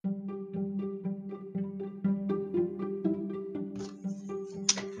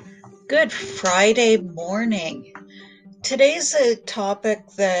Good Friday morning. Today's a topic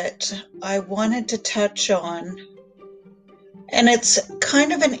that I wanted to touch on, and it's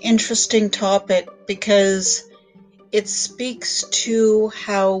kind of an interesting topic because it speaks to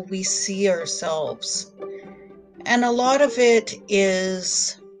how we see ourselves. And a lot of it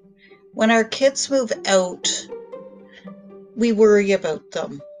is when our kids move out, we worry about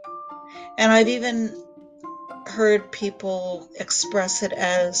them. And I've even heard people express it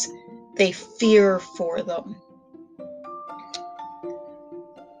as they fear for them.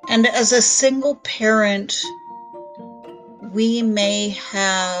 And as a single parent, we may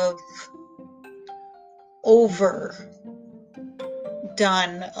have overdone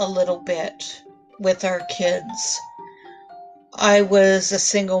a little bit with our kids. I was a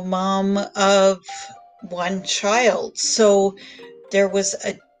single mom of one child, so there was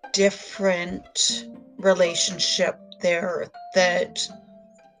a different relationship there that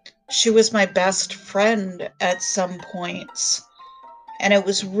she was my best friend at some points. And it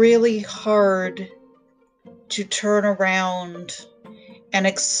was really hard to turn around and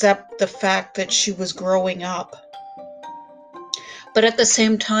accept the fact that she was growing up. But at the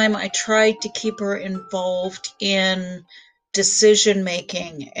same time, I tried to keep her involved in decision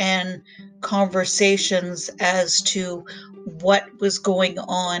making and conversations as to what was going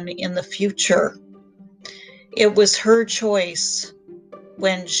on in the future. It was her choice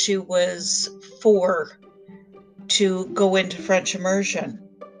when she was 4 to go into French immersion.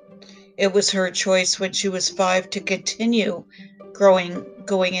 It was her choice when she was 5 to continue going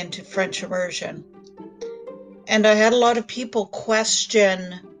into French immersion. And I had a lot of people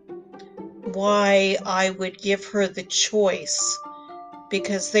question why I would give her the choice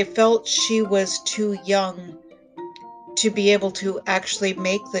because they felt she was too young to be able to actually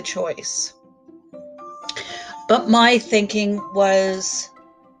make the choice. But my thinking was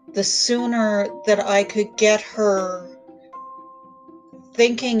the sooner that I could get her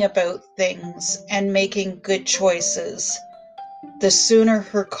thinking about things and making good choices, the sooner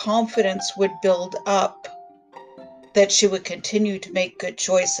her confidence would build up that she would continue to make good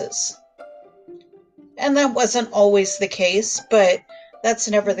choices. And that wasn't always the case, but that's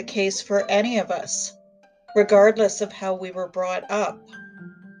never the case for any of us, regardless of how we were brought up.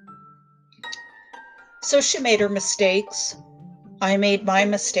 So she made her mistakes. I made my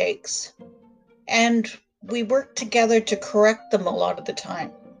mistakes. And we worked together to correct them a lot of the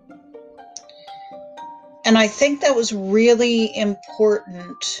time. And I think that was really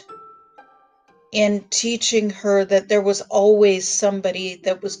important in teaching her that there was always somebody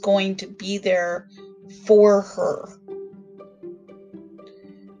that was going to be there for her.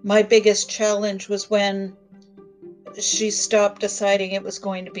 My biggest challenge was when she stopped deciding it was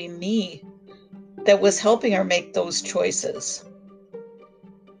going to be me that was helping her make those choices.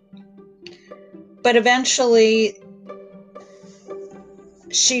 But eventually,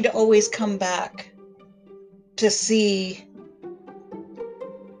 she'd always come back to see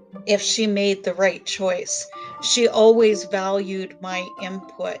if she made the right choice. She always valued my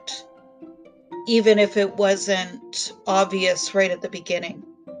input, even if it wasn't obvious right at the beginning.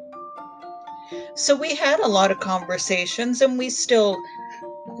 So we had a lot of conversations, and we still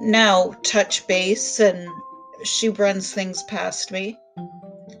now touch base, and she runs things past me.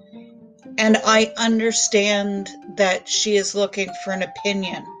 And I understand that she is looking for an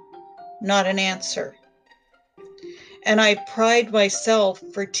opinion, not an answer. And I pride myself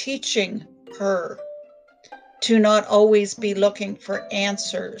for teaching her to not always be looking for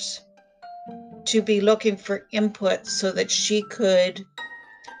answers, to be looking for input so that she could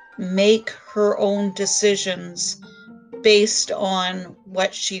make her own decisions based on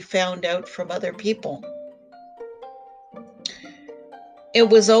what she found out from other people. It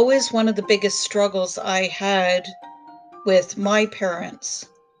was always one of the biggest struggles I had with my parents,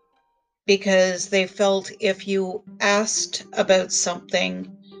 because they felt if you asked about something,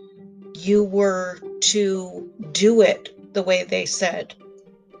 you were to do it the way they said.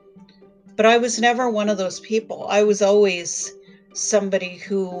 But I was never one of those people. I was always somebody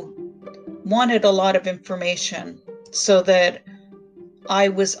who wanted a lot of information so that I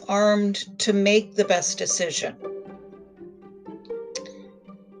was armed to make the best decision.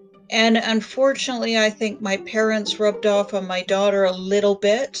 And unfortunately, I think my parents rubbed off on my daughter a little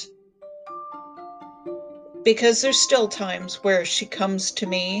bit, because there's still times where she comes to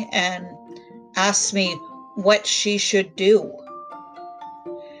me and asks me what she should do,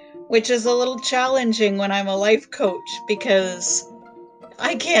 which is a little challenging when I'm a life coach, because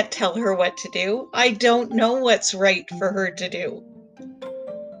I can't tell her what to do. I don't know what's right for her to do.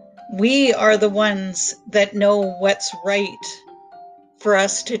 We are the ones that know what's right for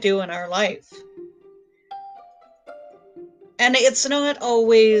us to do in our life. And it's not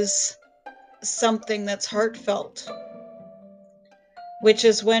always something that's heartfelt, which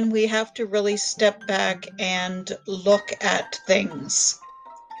is when we have to really step back and look at things.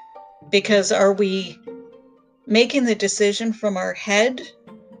 Because are we making the decision from our head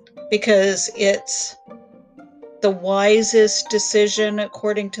because it's the wisest decision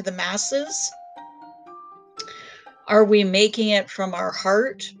according to the masses? Are we making it from our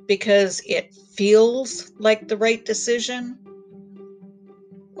heart because it feels like the right decision?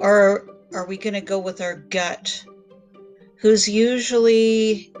 Or are we going to go with our gut, who's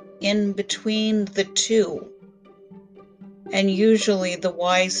usually in between the two and usually the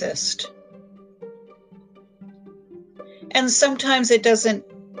wisest? And sometimes it doesn't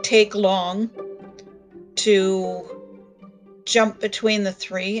take long to jump between the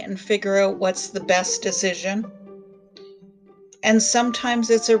three and figure out what's the best decision. And sometimes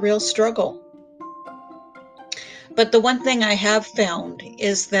it's a real struggle. But the one thing I have found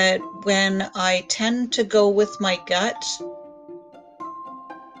is that when I tend to go with my gut,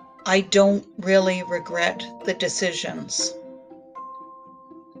 I don't really regret the decisions.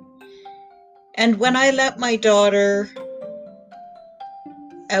 And when I let my daughter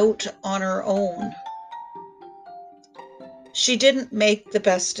out on her own, she didn't make the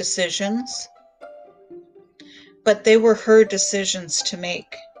best decisions, but they were her decisions to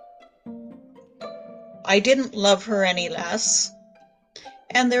make. I didn't love her any less,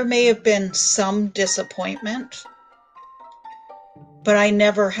 and there may have been some disappointment, but I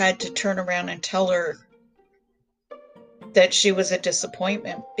never had to turn around and tell her that she was a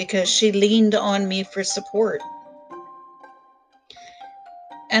disappointment because she leaned on me for support.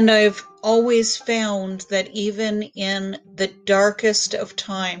 And I've always found that even in the darkest of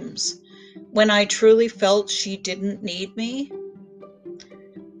times, when I truly felt she didn't need me,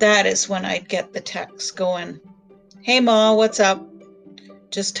 that is when I'd get the text going, "Hey Ma, what's up?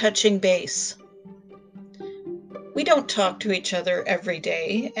 Just touching base." We don't talk to each other every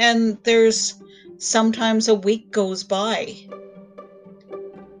day, and there's sometimes a week goes by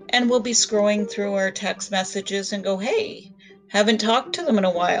and we'll be scrolling through our text messages and go, "Hey, haven't talked to them in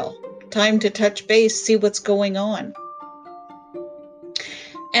a while. Time to touch base, see what's going on."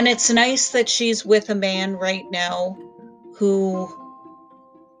 And it's nice that she's with a man right now who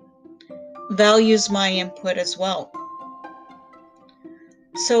values my input as well.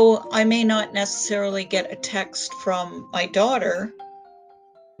 So I may not necessarily get a text from my daughter,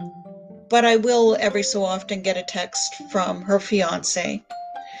 but I will every so often get a text from her fiance,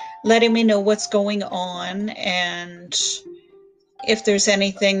 letting me know what's going on and if there's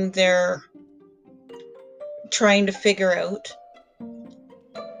anything they're trying to figure out.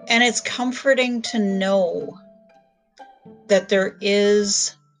 And it's comforting to know that there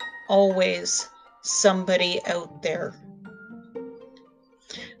is always somebody out there.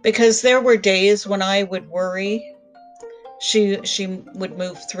 Because there were days when I would worry. She would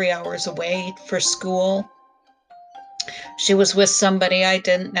move 3 hours away for school. She was with somebody I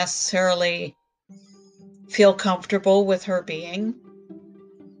didn't necessarily feel comfortable with her being.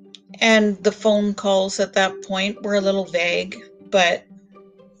 And the phone calls at that point were a little vague, but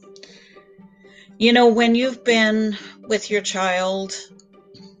you know, when you've been with your child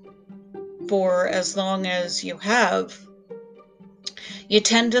for as long as you have, you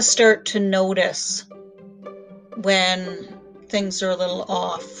tend to start to notice when things are a little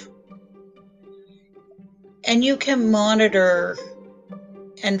off. And you can monitor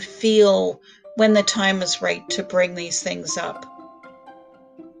and feel when the time is right to bring these things up.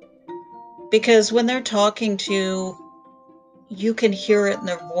 Because when they're talking to you, you can hear it in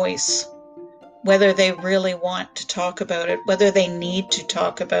their voice, whether they really want to talk about it, whether they need to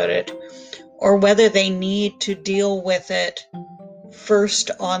talk about it, or whether they need to deal with it first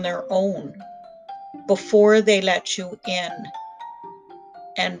on their own before they let you in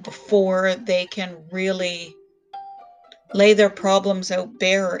and before they can really lay their problems out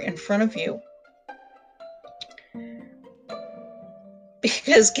bare in front of you.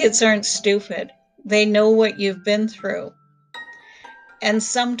 Because kids aren't stupid. They know what you've been through. And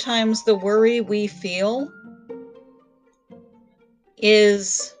sometimes the worry we feel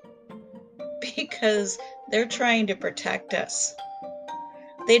is because they're trying to protect us.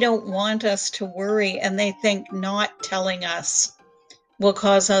 They don't want us to worry, and they think not telling us will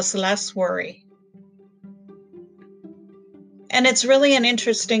cause us less worry. And it's really an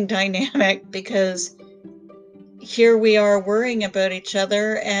interesting dynamic because here we are worrying about each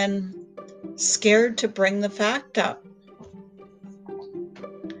other and scared to bring the fact up.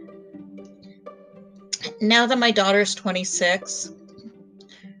 Now that my daughter's 26,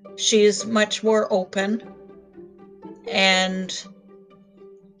 She's much more open, and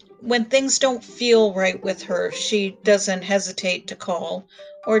when things don't feel right with her, she doesn't hesitate to call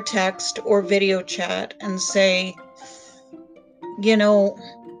or text or video chat and say, you know,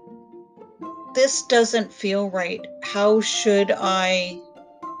 this doesn't feel right. How should I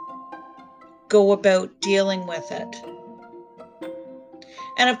go about dealing with it?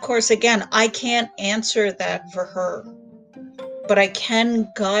 And of course, again, I can't answer that for her, but I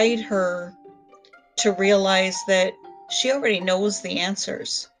can guide her to realize that she already knows the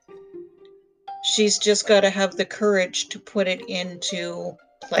answers. She's just got to have the courage to put it into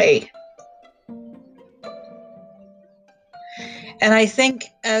play. And I think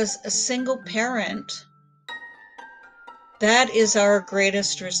as a single parent, that is our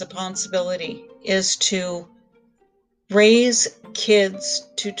greatest responsibility, is to raise kids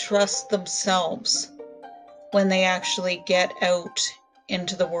to trust themselves when they actually get out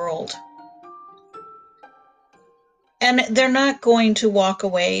into the world. And they're not going to walk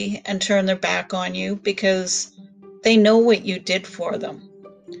away and turn their back on you because they know what you did for them.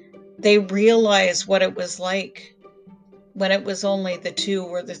 They realize what it was like when it was only the 2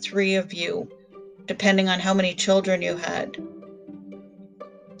 or the 3 of you, depending on how many children you had.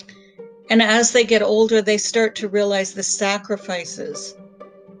 And as they get older, they start to realize the sacrifices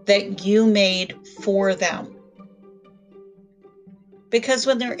that you made for them. Because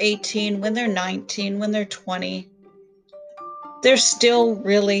when they're 18, when they're 19, when they're 20, they're still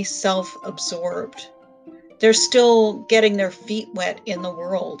really self-absorbed. They're still getting their feet wet in the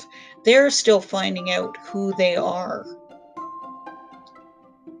world. They're still finding out who they are.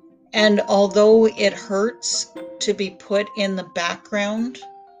 And although it hurts to be put in the background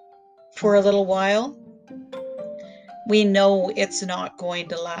for a little while, we know it's not going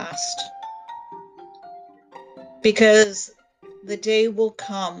to last. Because the day will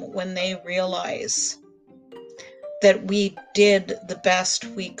come when they realize that we did the best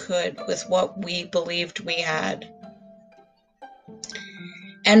we could with what we believed we had.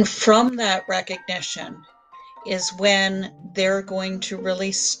 And from that recognition is when they're going to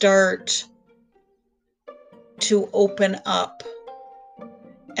really start to open up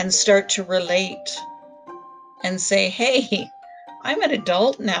and start to relate and say, hey, I'm an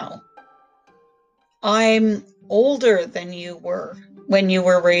adult now. I'm older than you were when you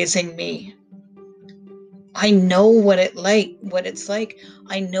were raising me. I know what it's like.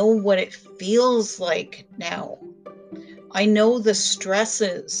 I know what it feels like now. I know the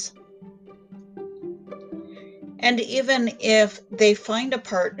stresses. And even if they find a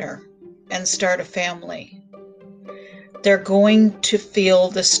partner and start a family, they're going to feel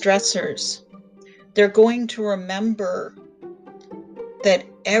the stressors. They're going to remember that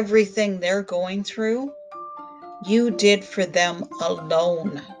everything they're going through, you did for them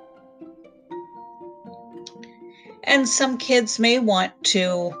alone. And some kids may want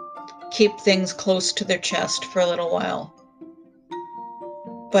to keep things close to their chest for a little while,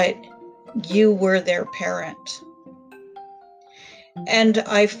 but you were their parent. And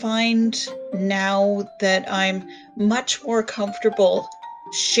I find now that I'm much more comfortable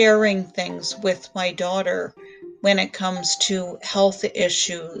sharing things with my daughter when it comes to health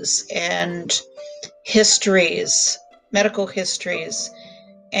issues and histories, medical histories,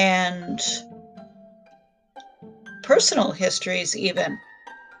 and personal histories even.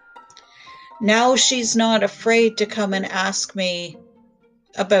 Now she's not afraid to come and ask me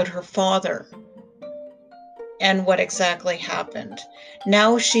about her father and what exactly happened.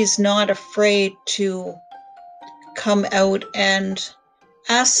 Now she's not afraid to come out and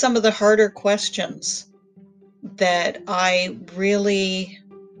ask some of the harder questions that I really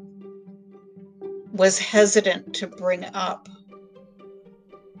was hesitant to bring up.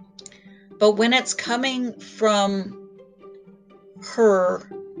 But when it's coming from her,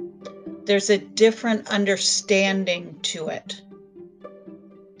 there's a different understanding to it.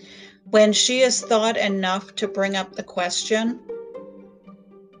 When she has thought enough to bring up the question,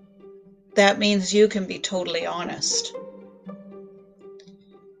 that means you can be totally honest.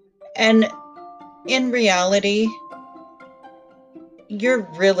 And in reality, you're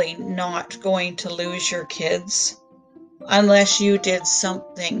really not going to lose your kids unless you did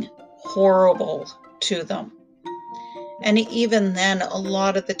something horrible to them. And even then, a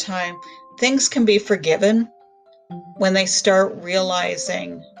lot of the time, things can be forgiven when they start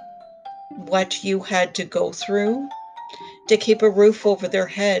realizing what you had to go through to keep a roof over their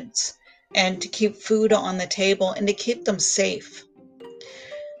heads and to keep food on the table and to keep them safe.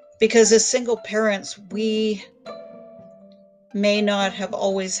 Because as single parents, we may not have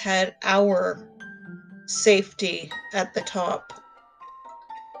always had our safety at the top.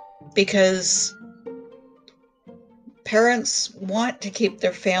 because parents want to keep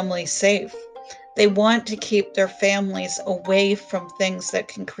their families safe. They want to keep their families away from things that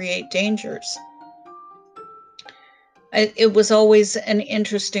can create dangers. It was always an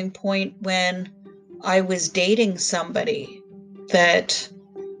interesting point when I was dating somebody that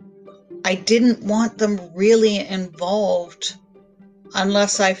I didn't want them really involved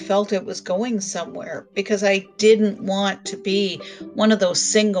unless I felt it was going somewhere, because I didn't want to be one of those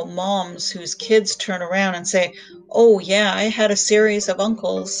single moms whose kids turn around and say, oh yeah, I had a series of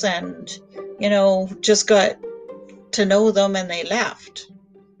uncles and, just got to know them and they left.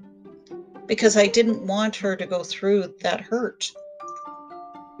 Because I didn't want her to go through that hurt.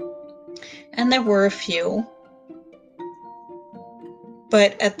 And there were a few.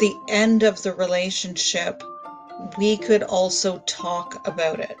 But at the end of the relationship, we could also talk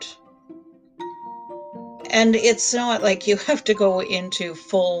about it. And it's not like you have to go into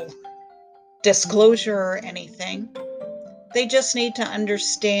full disclosure or anything. They just need to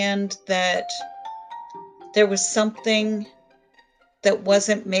understand that there was something that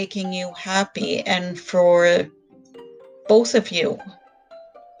wasn't making you happy. And for both of you,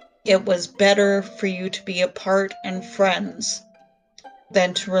 it was better for you to be apart and friends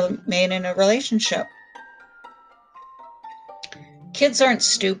than to remain in a relationship. Kids aren't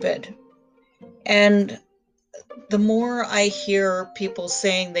stupid. And the more I hear people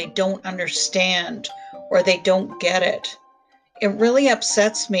saying they don't understand or they don't get it, it really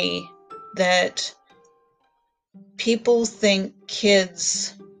upsets me that people think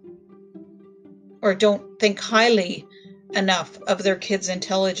kids or don't think highly enough of their kids'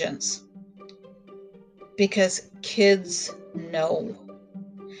 intelligence, because kids know.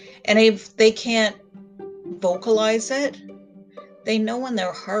 And if they can't vocalize it, they know in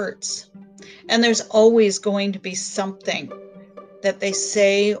their hearts. And there's always going to be something that they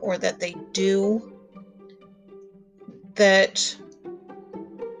say or that they do that,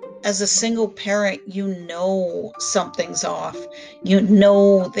 as a single parent, you know something's off. You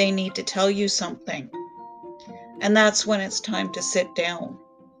know they need to tell you something. And that's when it's time to sit down.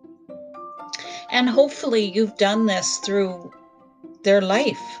 And hopefully you've done this through their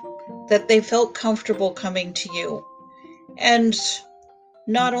life, that they felt comfortable coming to you. And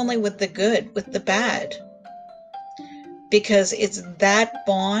not only with the good, with the bad. Because it's that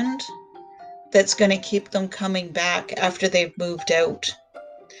bond that's going to keep them coming back after they've moved out.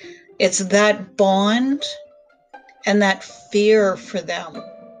 It's that bond and that fear for them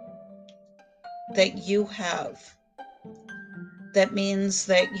that you have that means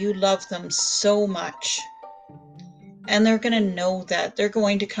that you love them so much. And they're going to know that. They're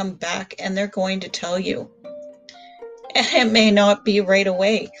going to come back and they're going to tell you. And it may not be right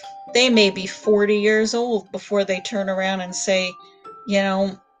away. They may be 40 years old before they turn around and say,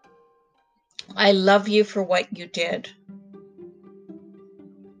 I love you for what you did.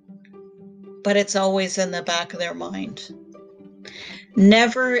 But it's always in the back of their mind.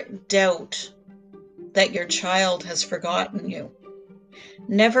 Never doubt that your child has forgotten you.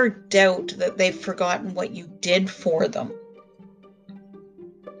 Never doubt that they've forgotten what you did for them.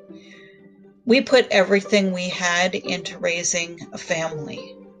 We put everything we had into raising a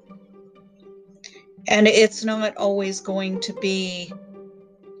family. And it's not always going to be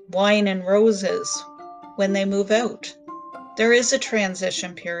wine and roses when they move out. There is a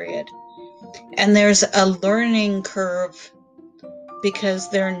transition period. And there's a learning curve because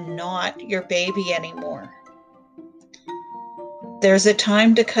they're not your baby anymore. There's a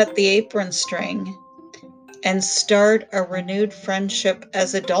time to cut the apron string and start a renewed friendship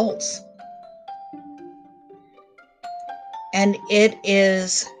as adults. And it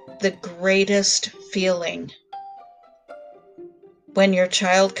is the greatest feeling when your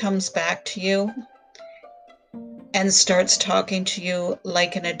child comes back to you and starts talking to you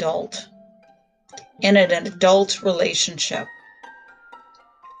like an adult, in an adult relationship.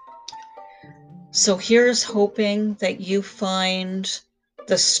 So here's hoping that you find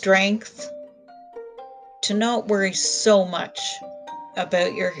the strength to not worry so much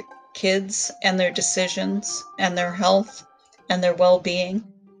about your kids and their decisions and their health and their well-being,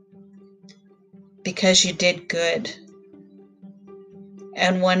 because you did good.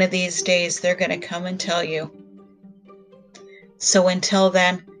 And one of these days they're going to come and tell you. So until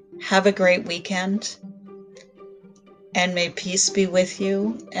then, have a great weekend. And may peace be with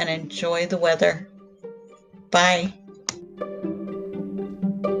you, and enjoy the weather. Bye.